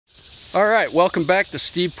All right, welcome back to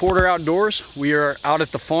Steve Porter Outdoors. We are out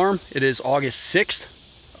at the farm. It is August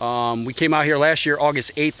 6th. We came out here last year,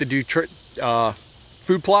 August 8th, to do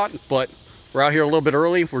food plot, but we're out here a little bit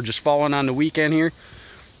early. We're just following on the weekend here.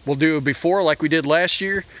 We'll do it before like we did last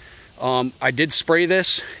year. I did spray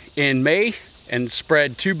this in May and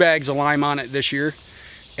spread 2 bags of lime on it this year,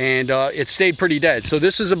 and it stayed pretty dead. So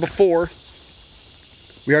this is a before.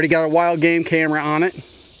 We already got a wild game camera on it.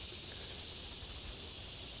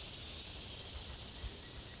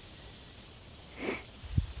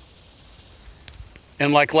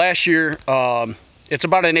 And like last year, it's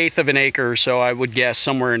about 1/8 of an acre or so, I would guess,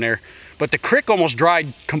 somewhere in there. But the creek almost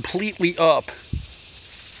dried completely up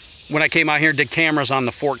when I came out here and did cameras on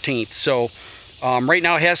the 14th. So right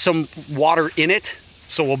now it has some water in it,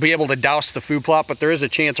 so we'll be able to douse the food plot, but there is a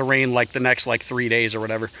chance of rain like the next 3 days or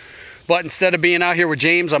whatever. But instead of being out here with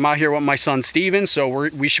James, I'm out here with my son Steven, so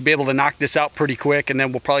we should be able to knock this out pretty quick, and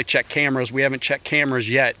then we'll probably check cameras. We haven't checked cameras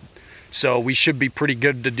yet, so we should be pretty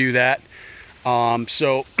good to do that.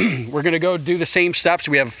 So we're gonna go do the same steps.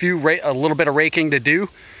 We have a little bit of raking to do,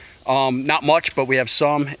 not much, but we have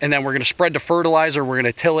some, and then we're gonna spread the fertilizer. We're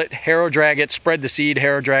gonna till it, harrow drag it, spread the seed,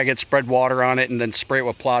 harrow drag it, spread water on it, and then spray it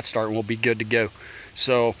with Plot Start, and we'll be good to go.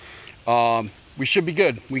 So we should be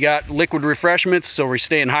good. We got liquid refreshments, so we're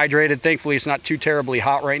staying hydrated. Thankfully it's not too terribly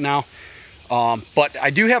hot right now, but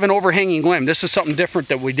I do have an overhanging limb. This is something different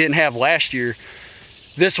that we didn't have last year.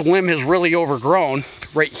 This limb has really overgrown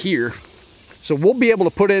right here. So we'll be able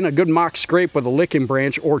to put in a good mock scrape with a licking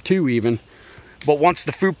branch or 2 even. But once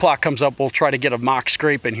the food plot comes up, we'll try to get a mock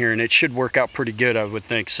scrape in here, and it should work out pretty good, I would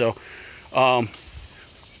think. So,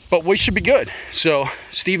 but we should be good. So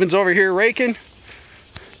Steven's over here raking.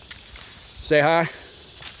 Say hi.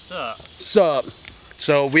 Sup? Sup.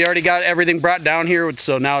 So we already got everything brought down here.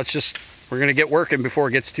 So now it's just, we're gonna get working before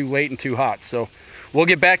it gets too late and too hot. So we'll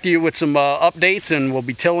get back to you with some updates, and we'll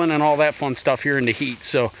be tilling and all that fun stuff here in the heat.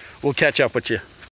 So we'll catch up with you.